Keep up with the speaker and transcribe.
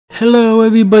Hello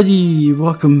everybody,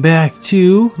 welcome back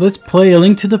to Let's Play A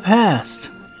Link to the Past.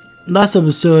 Last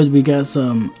episode we got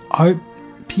some art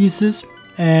pieces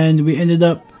and we ended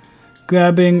up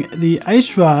grabbing the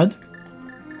ice rod.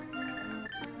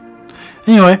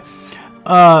 Anyway,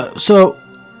 so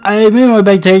I made my way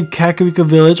back to Kakariko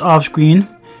Village off screen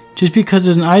just because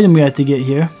there's an item we have to get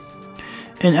here.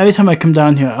 And every time I come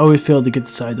down here I always fail to get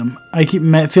this item. I keep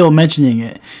mentioning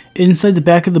it. Inside the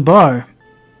back of the bar,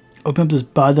 open up this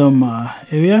bottom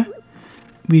area,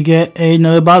 we get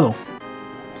another bottle.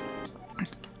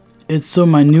 It's so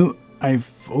minute, I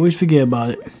always forget about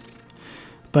it.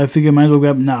 But I figure I might as well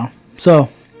grab it now. So,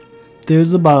 there's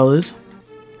the bottle is.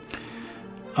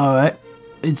 Alright.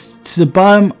 It's to the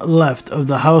bottom left of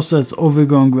the house that's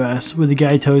overgrown grass, where the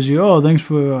guy tells you, oh, thanks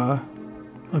for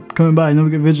coming by, never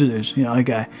get visitors. You know, that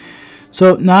guy.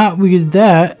 So, now we get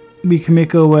that, we can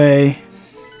make our way.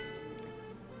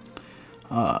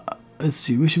 Let's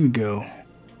see, where should we go?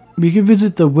 We can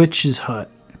visit the witch's hut.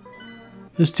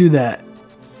 Let's do that.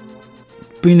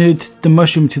 Bring the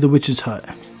mushroom to the witch's hut.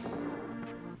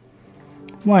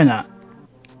 Why not?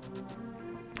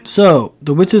 So,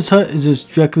 the witch's hut is just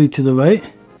directly to the right.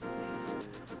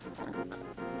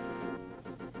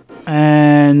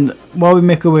 And while we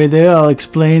make our way there, I'll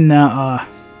explain that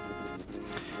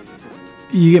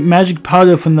you get magic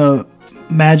powder from the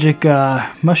magic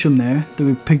mushroom there that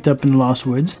we picked up in the Lost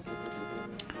Woods.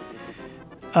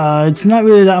 It's not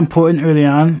really that important early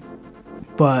on,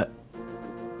 but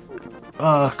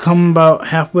come about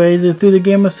halfway through the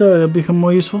game or so, it'll become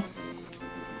more useful.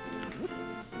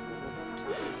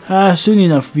 Soon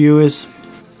enough, viewers.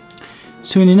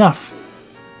 Soon enough.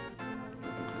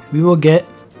 We will get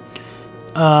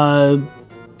a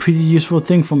pretty useful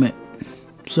thing from it.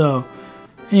 So,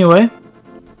 anyway,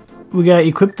 we gotta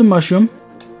equip the mushroom.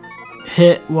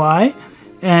 Hit Y,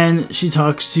 and she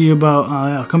talks to you about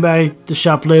I'll come back to the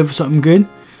shop later for something good.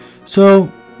 So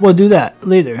we'll do that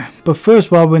later. But first,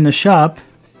 while we're in the shop,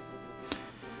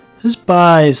 let's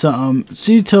buy something.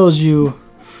 She tells you,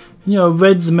 you know,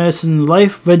 red's the medicine of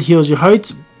life. Red heals your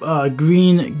hearts.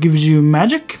 Green gives you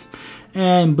magic,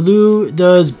 and blue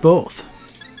does both.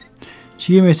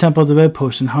 She gave me a sample of the red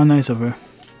potion. How nice of her.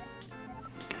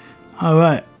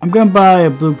 Alright, I'm gonna buy a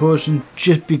blue potion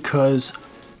just because,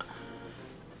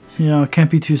 you know, it can't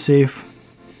be too safe.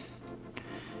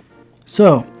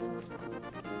 So,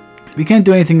 we can't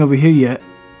do anything over here yet.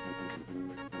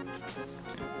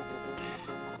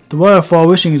 The waterfall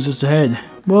wishing is just ahead.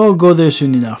 We'll go there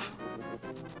soon enough.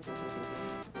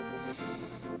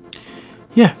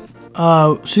 Yeah,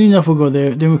 soon enough we'll go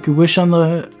there. Then we could wish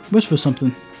for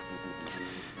something.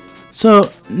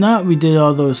 So, now that we did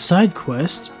all those side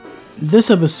quests,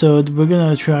 this episode we're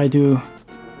gonna try to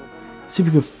see if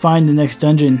we can find the next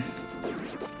dungeon.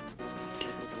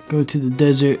 Go to the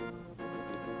desert.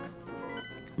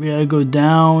 We gotta go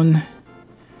down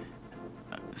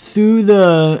through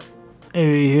the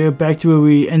area here, back to where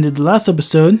we ended the last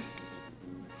episode.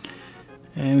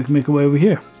 And we can make our way over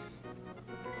here.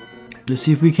 Let's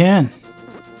see if we can.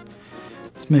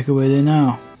 Let's make our way there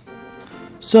now.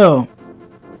 So,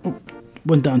 oh,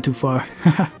 went down too far.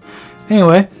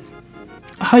 Anyway,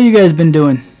 how you guys been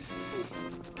doing?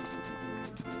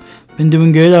 Been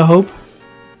doing good, I hope.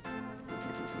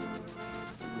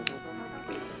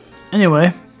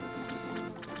 Anyway,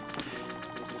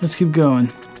 let's keep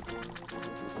going.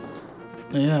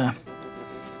 Yeah.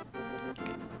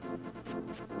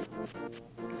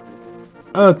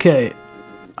 Okay,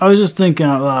 I was just thinking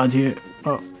out loud here.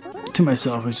 Oh, to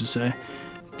myself, I should say.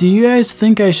 Do you guys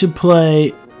think I should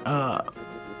play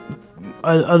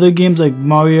other games like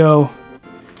Mario?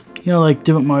 You know, like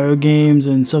different Mario games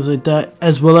and stuff like that,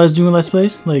 as well as doing Let's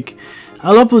Plays. Like,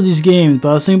 I'll upload these games, but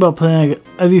I was thinking about playing like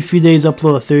every few days,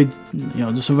 upload a third, you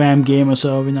know, just a random game or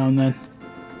so every now and then.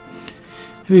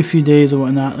 Every few days or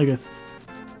whatnot, like a.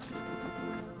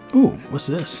 Ooh, what's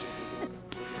this?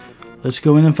 Let's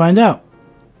go in and find out,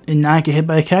 and not get hit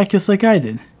by a cactus like I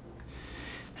did.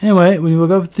 Anyway, when we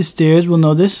go up the stairs, we'll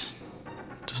notice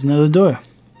there's another door.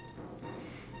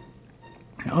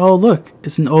 Oh, look,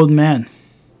 it's an old man.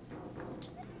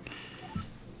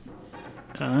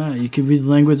 You can read the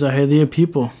language of Hylia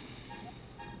people.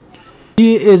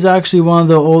 He is actually one of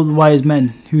the old wise men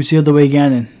who sealed away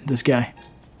Ganon, this guy.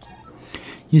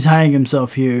 He's hiding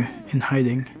himself here in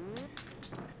hiding.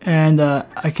 And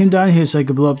I came down here so I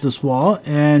could blow up this wall,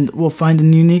 and we'll find a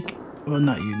unique, well,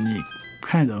 not unique,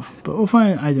 kind of, but we'll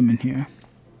find an item in here.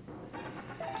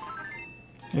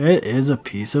 It is a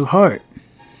piece of heart.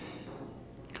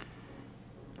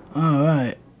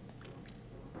 Alright.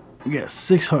 We got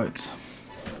 6 hearts.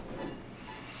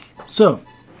 So,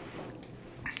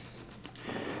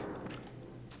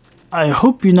 I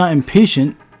hope you're not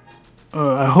impatient.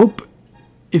 Or I hope,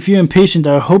 if you're impatient,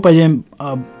 I hope I didn't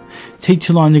take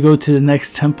too long to go to the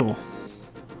next temple.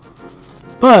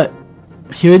 But,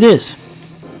 here it is.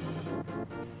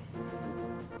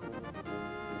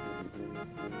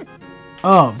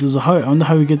 Oh, there's a heart. I wonder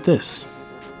how we get this.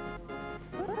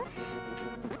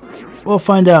 We'll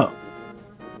find out.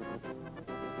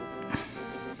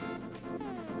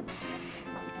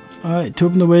 Alright, to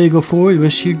open the way to go forward,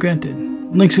 wish you granted.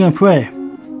 Link's gonna pray.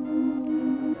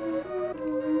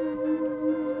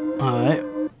 Alright.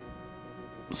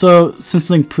 So, since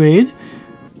Link prayed,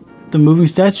 the moving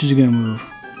statues are gonna move.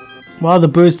 While the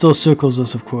bird still circles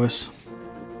us, of course.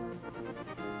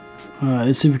 Alright,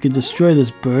 let's see if we can destroy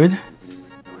this bird.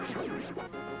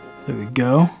 There we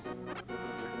go.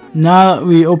 Now that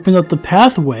we opened up the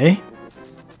pathway,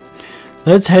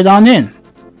 let's head on in.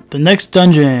 The next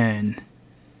dungeon.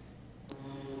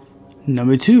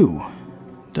 Number 2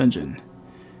 dungeon.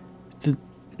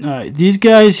 Alright, these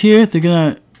guys here, they're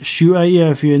gonna shoot at you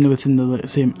if you're within the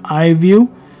same eye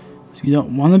view. So you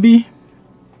don't want to be.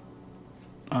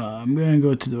 I'm gonna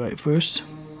go to the right first.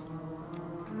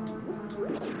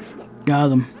 Got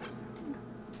them.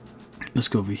 Let's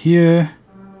go over here.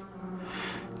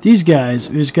 These guys,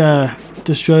 we just gotta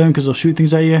destroy them because they'll shoot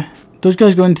things at you. Those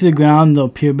guys go into the ground, they'll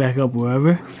appear back up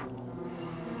wherever.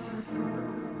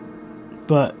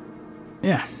 But,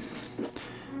 yeah.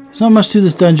 There's not much to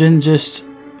this dungeon, just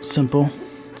simple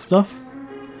stuff.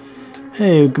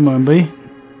 Hey, good morning, buddy.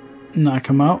 Knock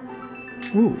him out.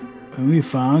 Ooh, and we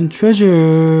found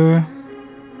treasure.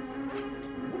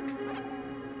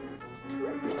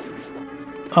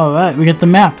 Alright, we got the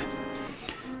map.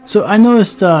 So I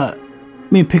noticed when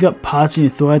you pick up pots and you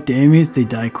throw at the enemies, they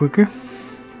die quicker.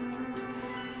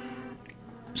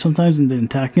 Sometimes when they're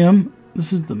attacking them.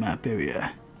 This is the map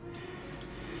area.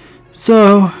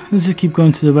 So let's just keep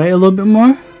going to the right a little bit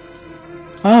more.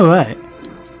 Alright.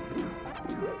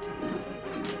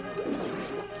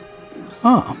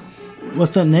 Oh,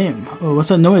 what's that name? Oh, what's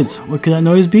that noise? What could that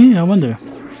noise be? I wonder.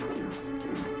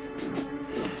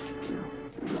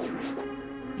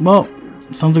 Well,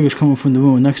 sounds like it's coming from the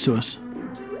room next to us.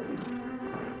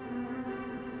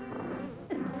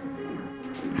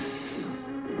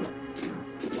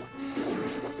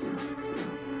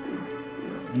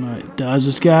 Alright, dodge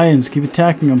this guy and just keep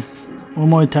attacking him. One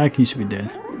more attack and he should be dead.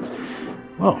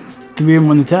 Well, 3 in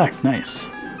 1 attack. Nice.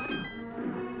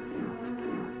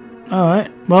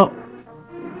 Alright, well,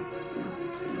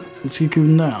 let's keep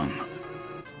moving down.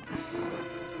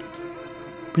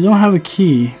 We don't have a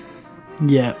key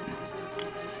yet.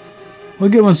 We'll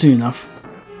get one soon enough.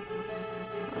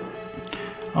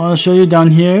 I want to show you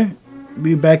down here.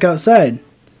 We're back outside.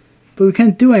 But we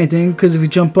can't do anything because if we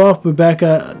jump off, we're back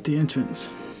at the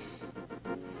entrance.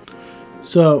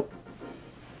 So,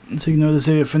 let's ignore this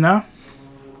area for now.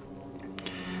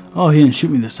 Oh, he didn't shoot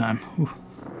me this time. Ooh.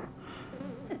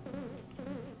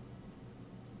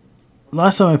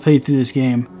 Last time I played through this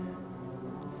game,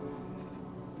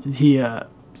 he, you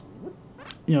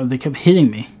know, they kept hitting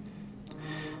me.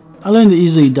 I learned to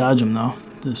easily dodge them though.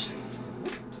 Just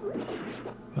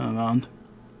run around.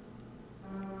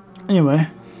 Anyway,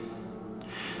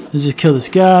 let's just kill this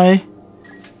guy.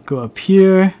 Go up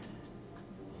here.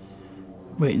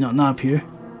 Wait, no, not up here.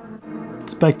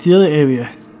 It's back to the other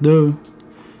area. Duh.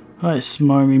 Alright,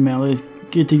 smarmy Mallard,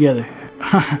 get together.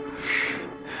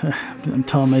 I'm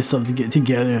telling myself to get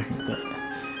together.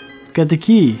 Got the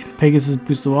key. Pegasus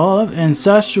boosts the wall up, and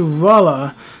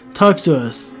Sasharala talks to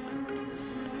us.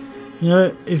 You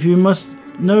know, if you must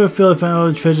never fail to find all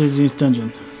the treasures in each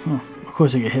dungeon. Oh, of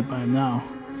course I get hit by him now.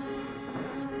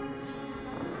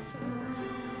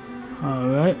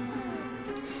 Alright.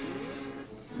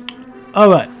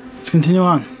 Alright, let's continue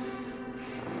on.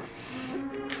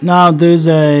 Now there's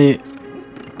a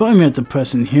button we have to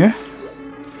press in here.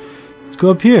 Let's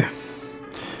go up here.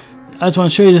 I just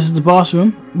want to show you this is the boss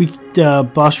room.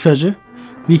 Boss treasure.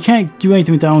 We can't do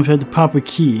anything with that one if we have the proper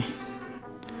key.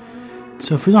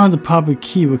 So if we don't have the proper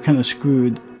key, we're kind of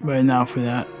screwed right now for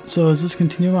that. So let's just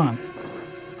continue on.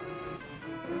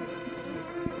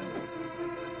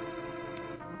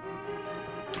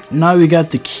 Now we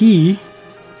got the key.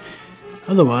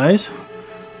 Otherwise,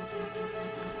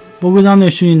 we'll go down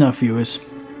there soon enough, viewers.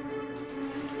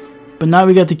 But now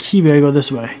we got the key, we gotta go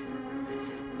this way.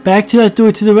 Back to that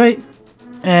door to the right,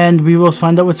 and we will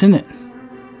find out what's in it.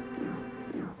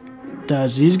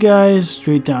 Dodge these guys,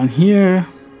 straight down here.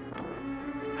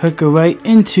 Hook her right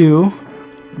into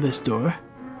this door.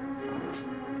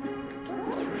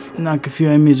 Knock a few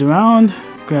enemies around.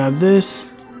 Grab this.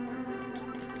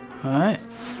 Alright.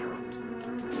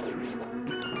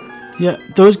 Yeah,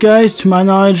 those guys, to my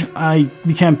knowledge,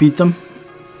 we can't beat them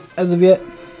as of yet.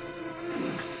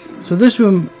 So this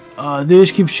room, they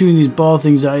just keep shooting these ball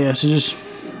things at you. So just,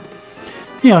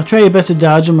 you know, try your best to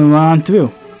dodge them and run on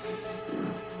through.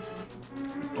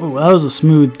 Oh, that was a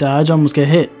smooth dodge. Almost got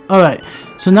hit. Alright,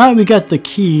 so now that we got the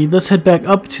key, let's head back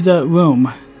up to that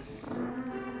room.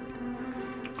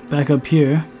 Back up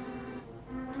here.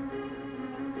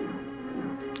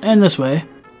 And this way.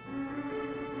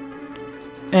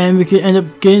 And we could end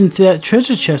up getting to that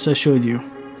treasure chest I showed you.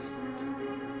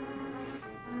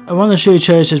 I want to show you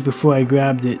treasure chest before I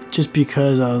grabbed it, just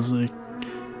because I was like,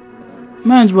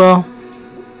 might as well.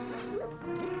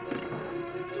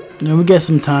 You know, we get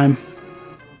some time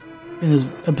in this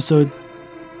episode.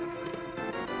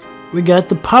 We got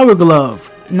the power glove.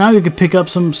 Now we could pick up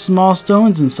some small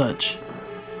stones and such,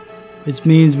 which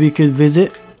means we could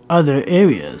visit other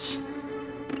areas.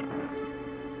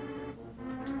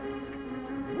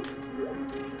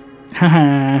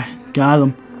 Haha, got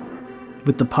him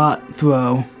with the pot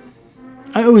throw.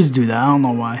 I always do that, I don't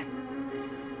know why.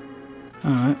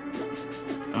 Alright,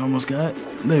 almost got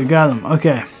it. There, got him.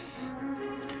 Okay.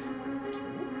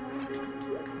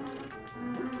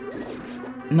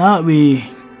 Now that we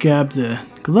grab the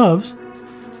gloves,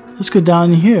 let's go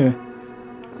down here.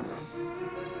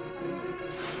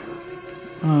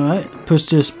 Alright, push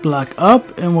this block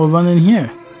up and we'll run in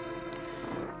here.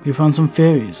 We found some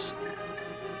fairies.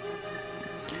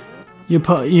 You'll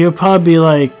probably be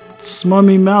like,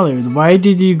 Smarmy Mallard, why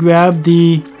did you grab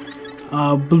the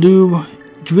blue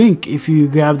drink if you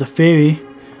grabbed the fairy?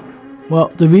 Well,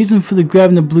 the reason for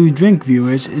grabbing the blue drink,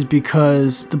 viewers, is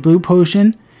because the blue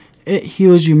potion, it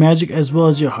heals your magic as well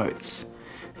as your hearts.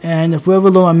 And if we're ever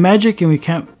low on magic and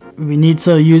we need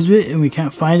to use it and we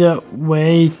can't find a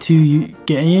way to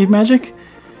get any magic,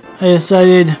 I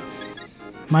decided,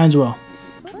 might as well.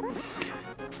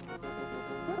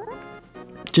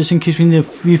 Just in case we need to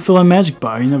refill a magic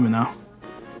bar, you never know.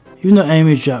 Even though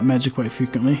enemies drop magic quite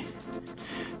frequently.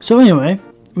 So anyway,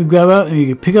 we grab out and we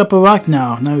can pick up a rock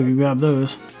now. Now we can grab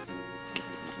those.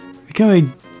 We can't really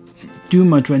do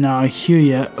much right now here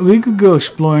yet. We could go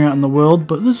exploring out in the world,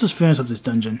 but let's just finish up this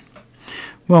dungeon.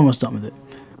 We're almost done with it.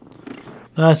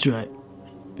 That's right.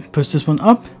 Push this one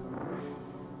up.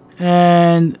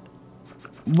 And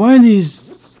one of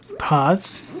these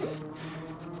pots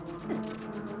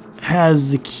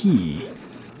has the key.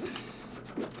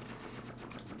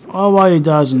 All while you're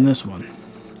dodging this one.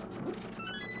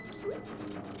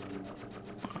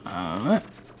 Alright.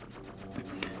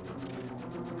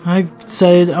 I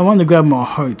decided I wanted to grab more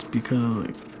hearts because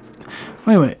like,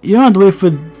 anyway, you don't have to wait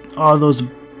for all those to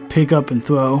pick up and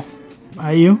throw,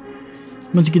 are you?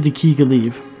 Once you get the key, you can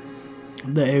leave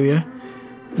the area.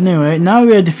 Anyway, now we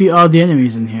gotta defeat all the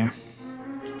enemies in here.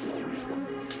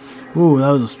 Ooh, that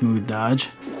was a smooth dodge.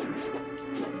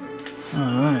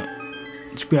 Alright,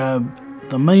 let's grab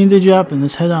the money they drop and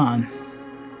let's head on.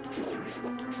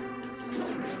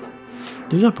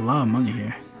 They drop a lot of money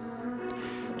here.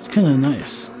 It's kind of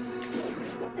nice.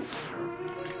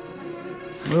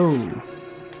 Whoa.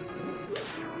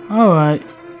 Alright.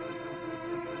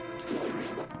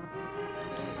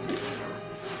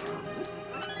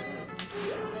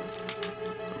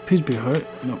 Please be hurt.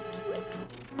 Nope.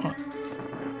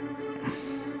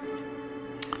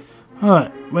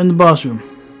 Alright, we're in the boss room.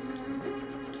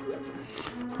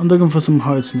 I'm looking for some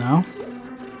hearts now.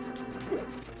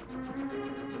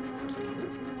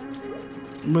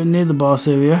 We're near the boss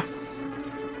area.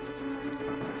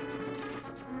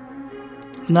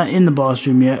 Not in the boss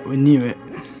room yet, we're near it.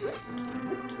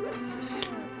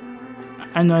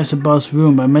 I know it's a boss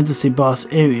room, but I meant to say boss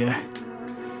area.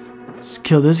 Let's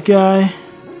kill this guy.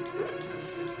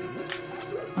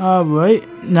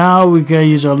 Alright, now we gotta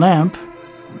use our lamp.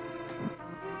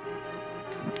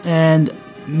 And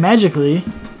magically,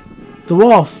 the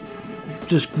wall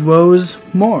just grows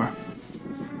more.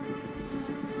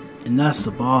 And that's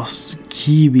the boss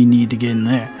key we need to get in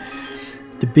there.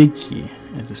 The big key,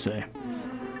 I have to say.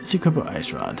 Let's equip our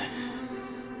ice rod.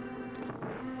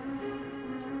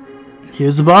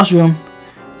 Here's the boss room.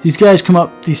 These guys come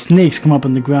up, these snakes come up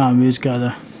on the ground. We just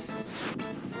gotta...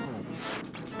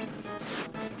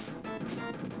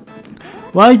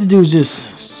 What I like to do is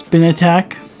just spin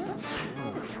attack.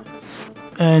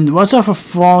 And watch out for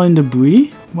falling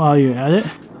debris while you're at it.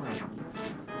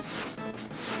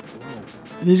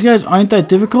 These guys aren't that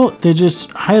difficult, they're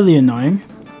just highly annoying.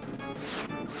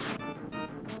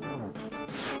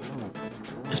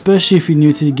 Especially if you're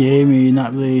new to the game and you're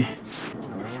not really,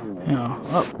 you know.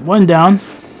 Oh, one down.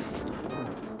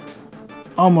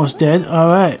 Almost dead.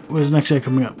 Alright, where's the next guy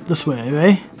coming up? This way,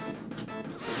 right?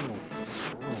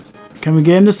 Can we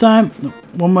get him this time? No,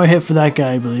 one more hit for that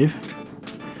guy, I believe.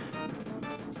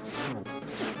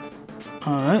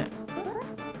 Alright.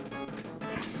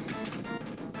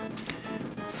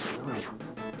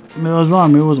 Maybe I was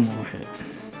wrong. Maybe it wasn't one more hit.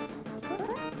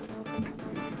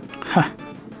 Ha.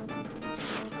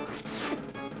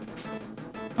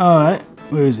 Alright.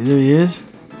 Where is he? There he is.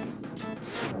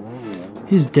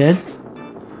 He's dead.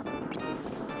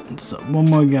 So one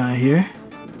more guy here.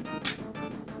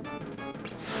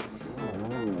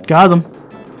 Got him.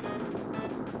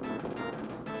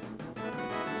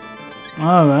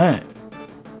 Alright.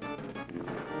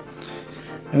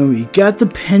 And we got the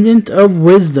Pendant of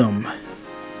Wisdom.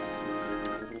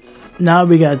 Now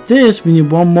we got this. We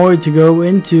need one more to go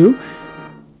into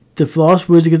the Floss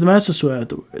Woods to get the Master Sword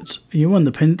afterwards. You won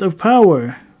the Pendant of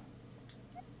Power.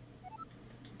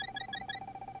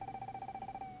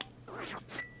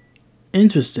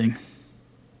 Interesting.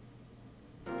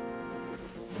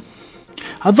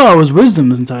 I thought it was Wisdom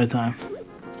this entire time.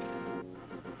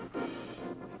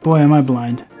 Boy, am I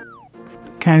blind.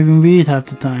 Can't even read half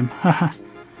the time. Haha.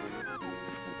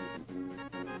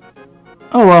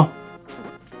 Oh well.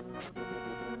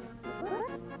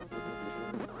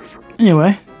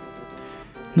 Anyway.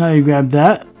 Now you grab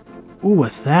that. Ooh,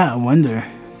 what's that? I wonder.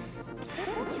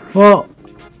 Well,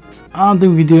 I don't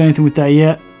think we can do anything with that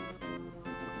yet.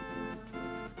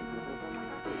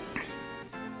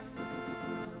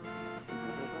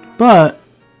 But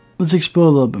let's explore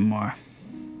a little bit more,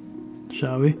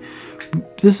 shall we?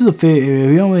 This is a fair area.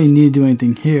 We don't really need to do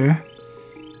anything here.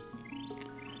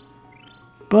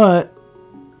 But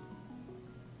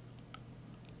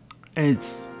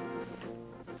it's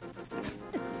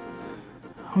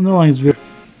I don't know how long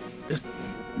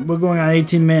we're going on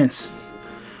 18 minutes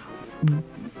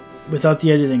without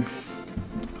the editing.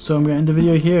 So I'm going to end the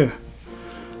video here.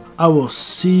 I will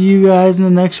see you guys in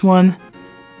the next one.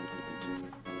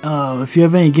 If you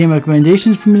have any game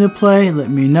recommendations for me to play, let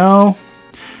me know.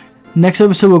 Next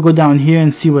episode we'll go down here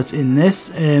and see what's in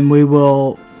this, and we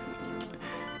will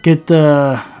get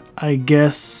the, I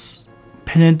guess,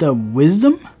 Pendant of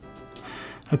Wisdom?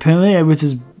 Apparently, which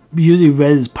is usually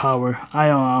red is power. I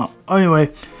don't know.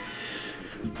 Anyway,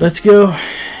 let's go.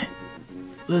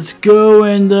 Let's go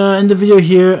and end the video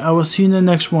here. I will see you in the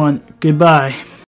next one. Goodbye.